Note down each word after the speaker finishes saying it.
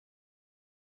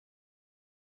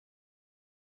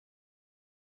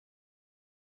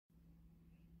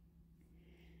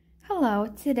Hello,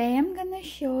 today I'm gonna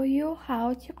show you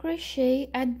how to crochet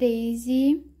a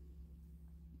daisy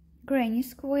granny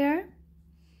square.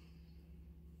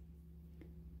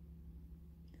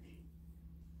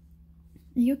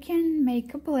 You can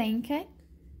make a blanket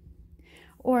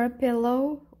or a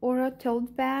pillow or a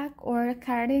tote bag or a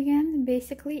cardigan,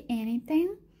 basically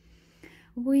anything.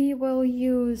 We will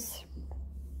use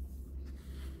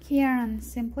Karen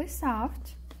Simply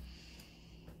Soft,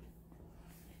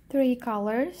 3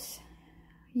 colors,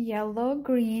 yellow,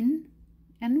 green,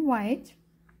 and white.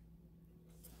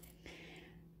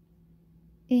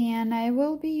 And I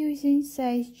will be using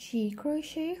size G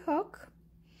crochet hook.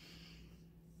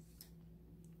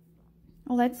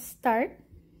 Let's start.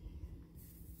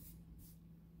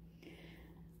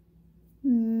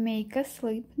 Make a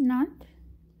slip knot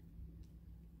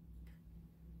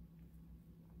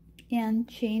and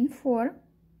chain 4.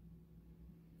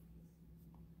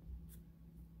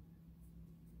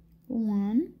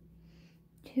 1,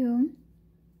 2,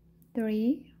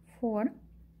 3, 4.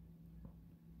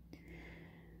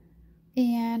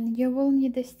 And you will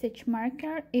need a stitch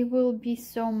marker. It will be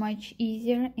so much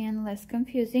easier and less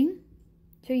confusing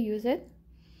to use it.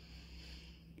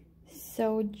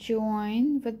 So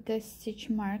join with the stitch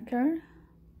marker.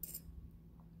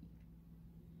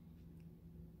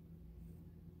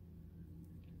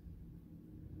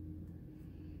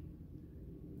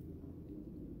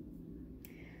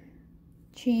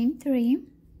 Chain 3.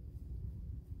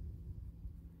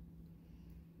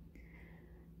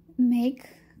 Make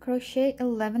crochet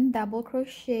 11 double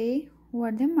crochet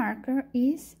where the marker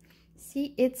is.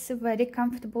 See, it's very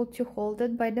comfortable to hold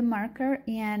it by the marker,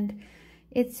 and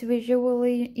it's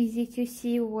visually easy to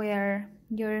see where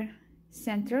your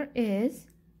center is.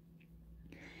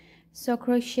 So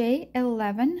crochet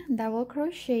 11 double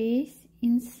crochets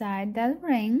inside that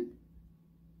ring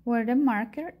where the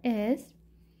marker is.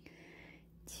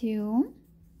 2,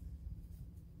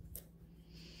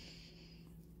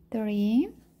 3,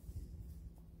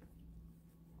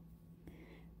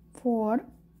 4,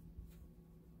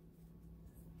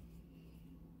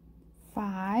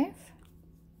 5,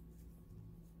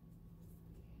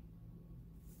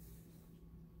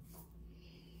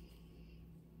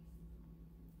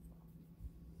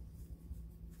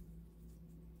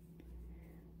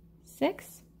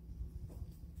 6,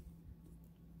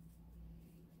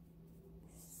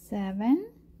 7,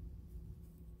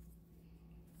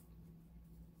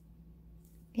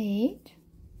 8,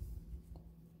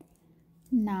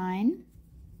 9,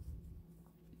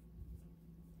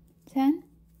 10,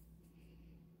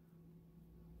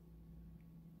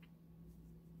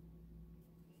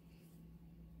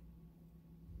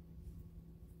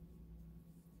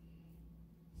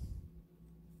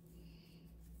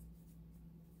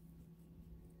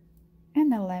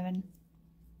 11.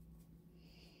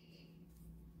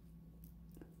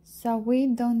 So we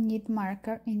don't need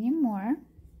marker anymore.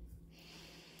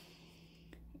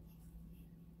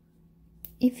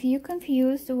 If you're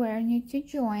confused where you need to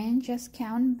join, just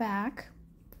count back.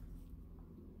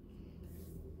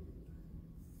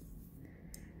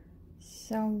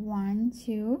 So 1,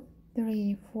 2,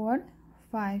 3, 4,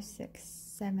 5, 6,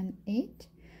 7, 8,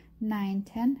 9,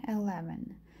 10,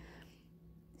 11.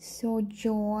 So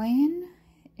join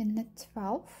in the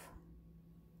 12th.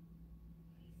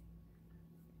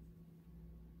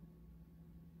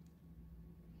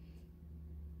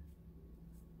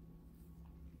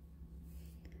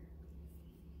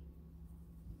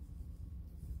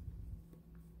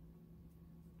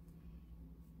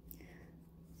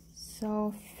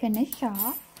 So finish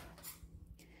off.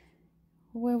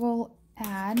 We will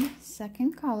add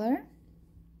second color.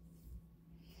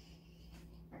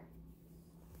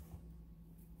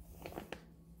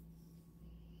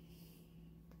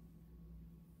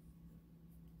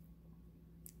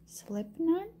 Slip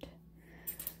knot,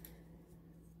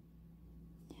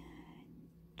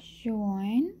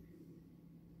 join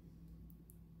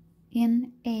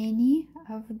in any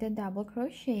of the double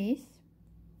crochets,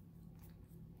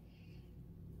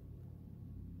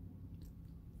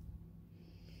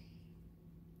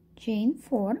 chain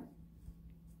 4,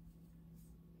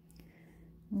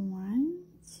 1,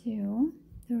 2,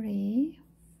 3,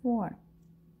 4,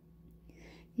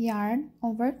 yarn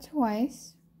over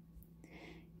twice.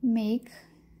 Make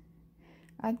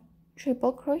a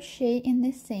triple crochet in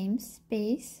the same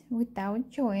space without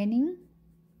joining,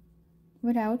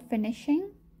 without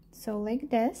finishing. So like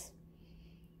this.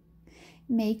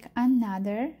 Make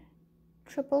another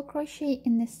triple crochet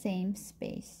in the same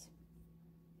space.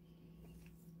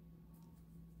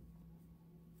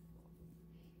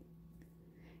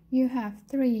 You have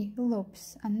 3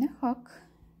 loops on the hook,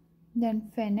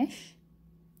 then finish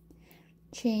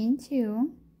chain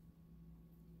 2,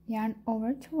 yarn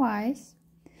over twice,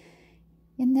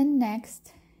 in the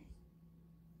next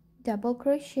double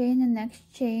crochet in the next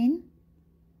chain,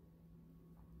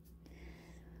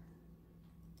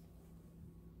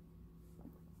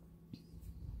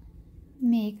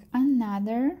 make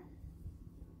another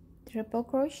triple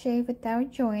crochet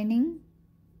without joining,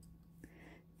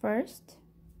 first,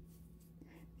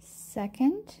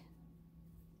 second,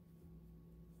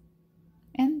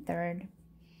 and third.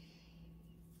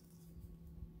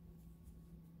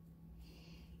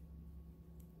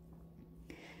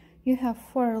 You have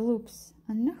 4 loops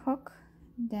on the hook,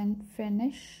 then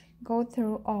finish, go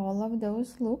through all of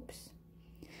those loops,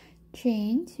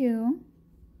 chain 2,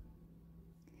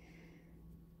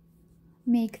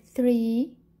 make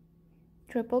 3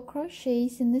 triple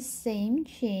crochets in the same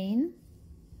chain,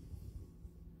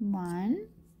 1,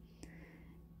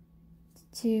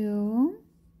 2,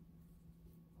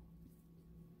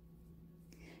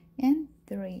 and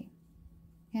 3,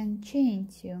 and chain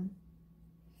 2.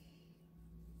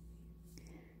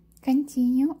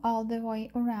 Continue all the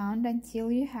way around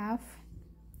until you have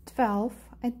 12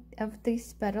 of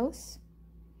these petals.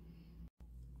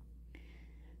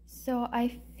 So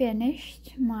I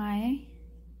finished my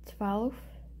 12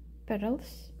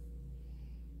 petals.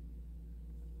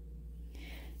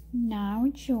 Now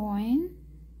join,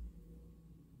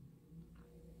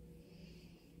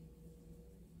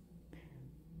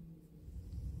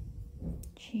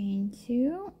 chain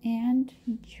 2 and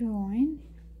join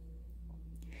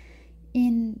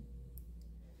in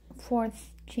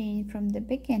 4th chain from the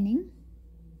beginning,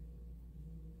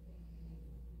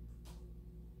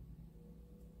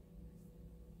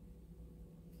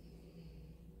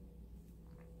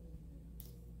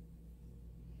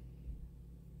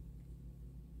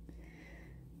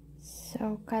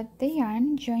 so cut the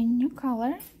yarn, join new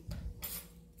color.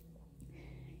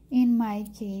 In my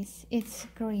case it's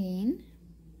green.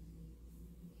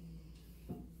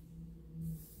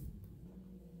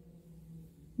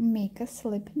 Make a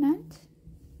slip knot,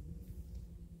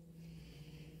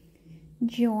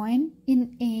 join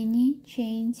in any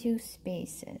chain 2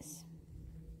 spaces,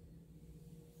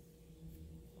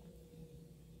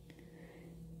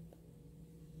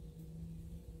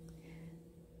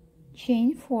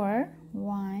 chain 4,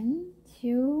 1,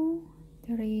 2,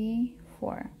 3,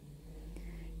 4,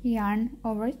 yarn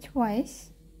over twice,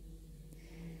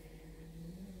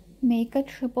 make a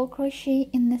triple crochet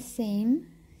in the same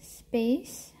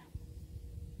space,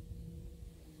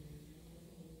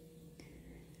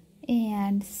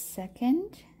 and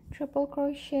second triple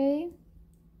crochet,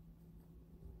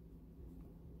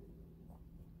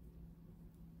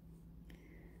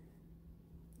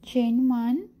 chain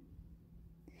 1,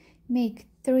 make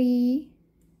 3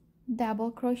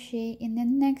 double crochet in the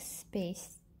next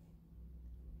space,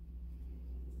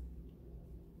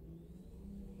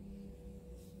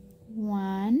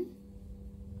 one,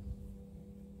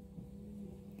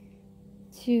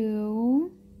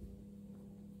 2,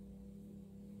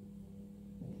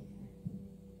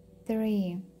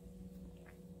 3,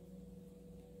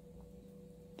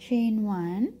 chain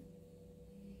 1,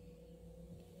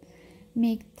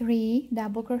 make 3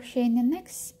 double crochet in the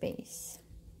next space,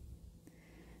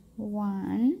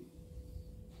 1,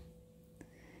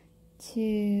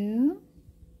 2,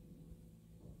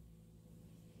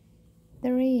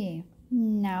 3.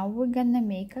 Now we're gonna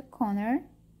make a corner,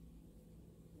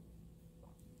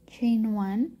 chain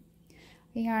 1,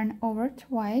 yarn over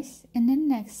twice, in the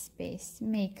next space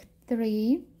make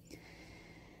 3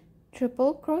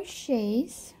 triple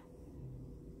crochets,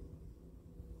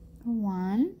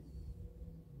 1,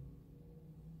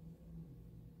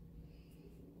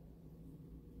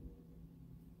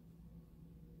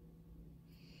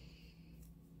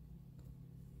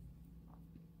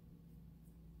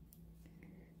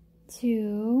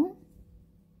 2,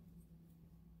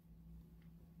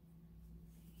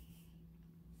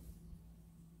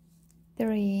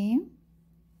 3,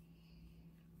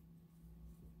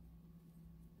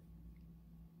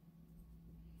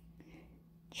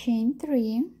 chain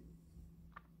 3,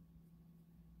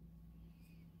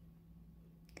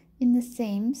 in the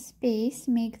same space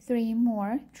make 3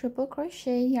 more triple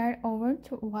crochet, yarn over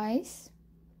twice,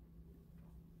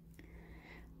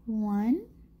 1,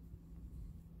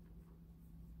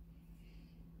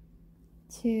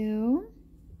 2,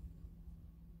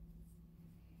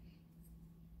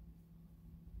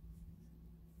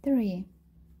 3.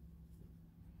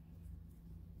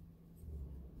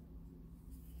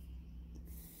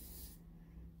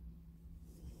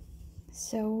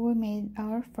 So we made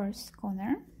our first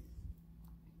corner,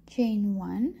 chain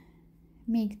 1,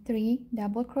 make 3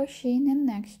 double crochet in the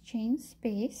next chain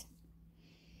space.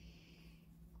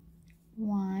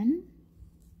 1,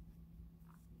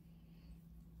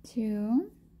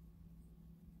 2,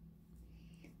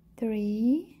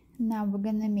 3. Now we're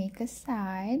gonna make a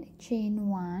side, chain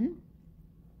 1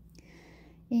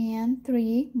 and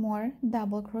 3 more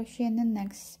double crochet in the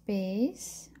next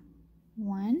space.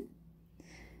 1,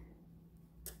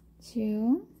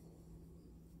 2,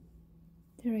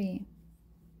 3.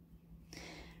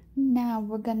 Now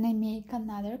we're gonna make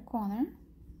another corner.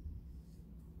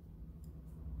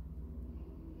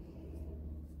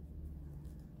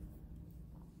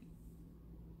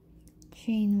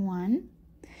 Chain 1.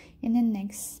 In the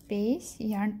next space,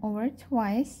 yarn over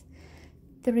twice,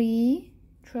 3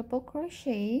 triple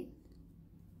crochet.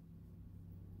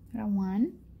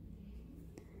 1,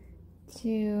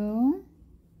 2,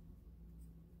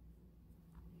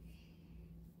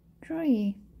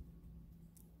 3.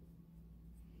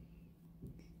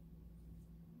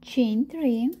 Chain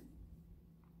 3,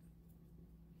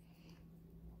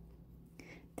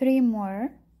 3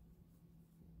 more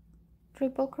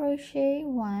triple crochet.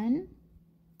 1,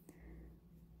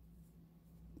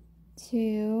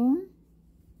 2,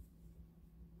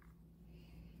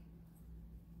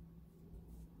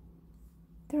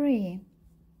 3.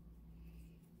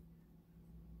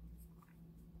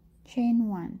 Chain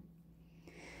 1,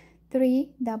 3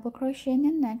 double crochet in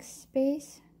the next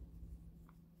space.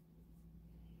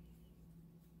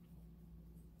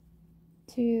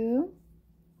 2,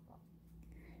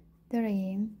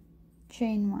 3.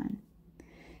 Chain 1,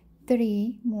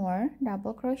 3 more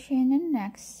double crochet in the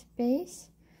next space.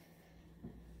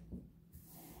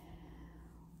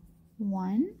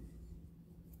 1,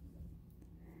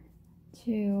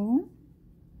 2,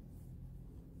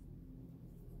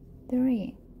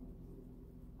 3.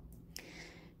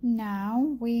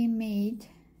 Now we made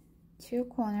 2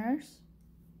 corners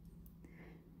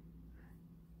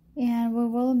and we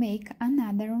will make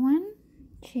another one.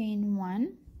 Chain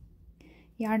 1,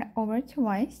 yarn over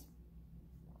twice,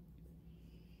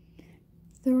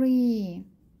 3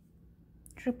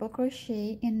 triple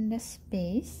crochet in the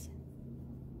space.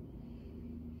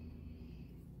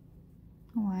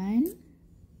 1,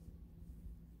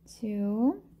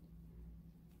 2,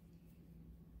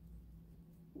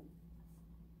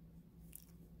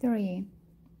 3.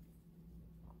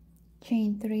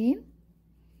 Chain 3,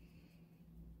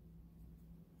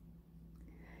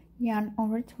 yarn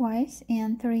over twice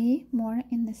and 3 more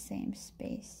in the same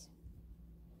space.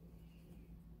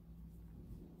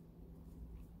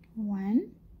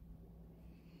 1,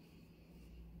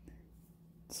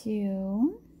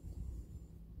 2,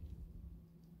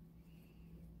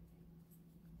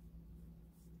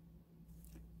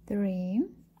 3.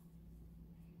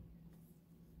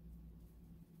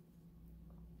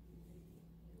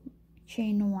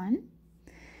 Chain 1,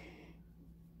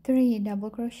 3 double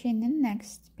crochet in the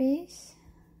next space.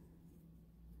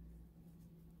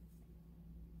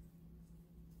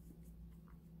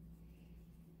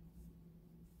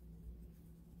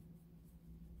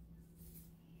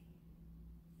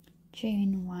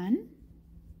 1,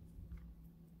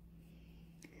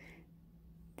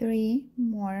 3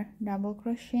 more double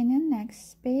crochet in the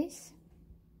next space.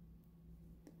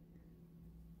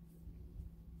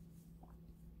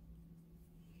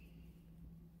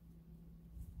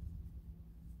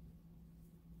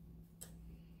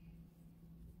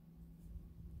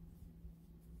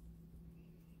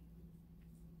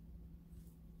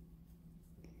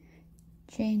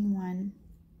 1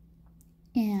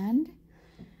 and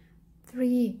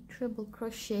 3 triple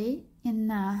crochet in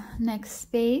the next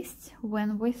space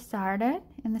when we started,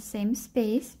 in the same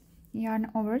space, yarn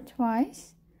over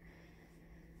twice,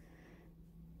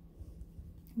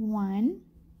 1,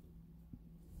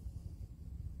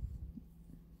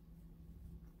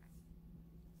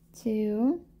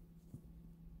 2,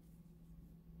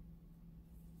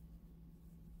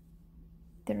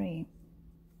 3.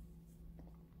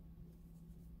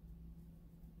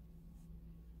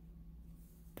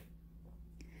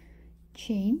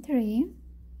 Chain 3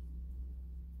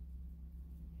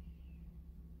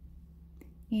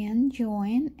 and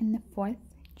join in the 4th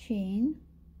chain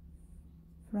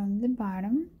from the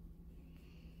bottom.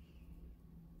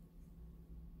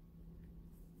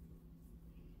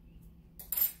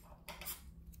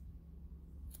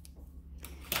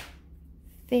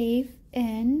 Weave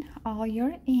in all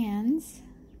your ends.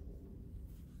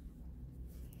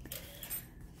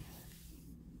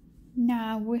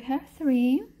 Now we have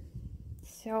 3.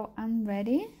 So I'm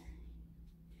ready,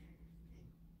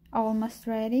 almost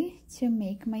ready to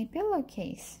make my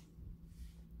pillowcase.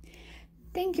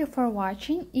 Thank you for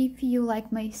watching. If you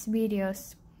like my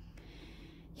videos,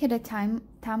 hit a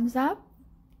thumbs up,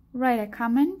 write a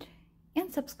comment,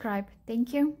 and subscribe.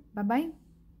 Thank you. Bye bye.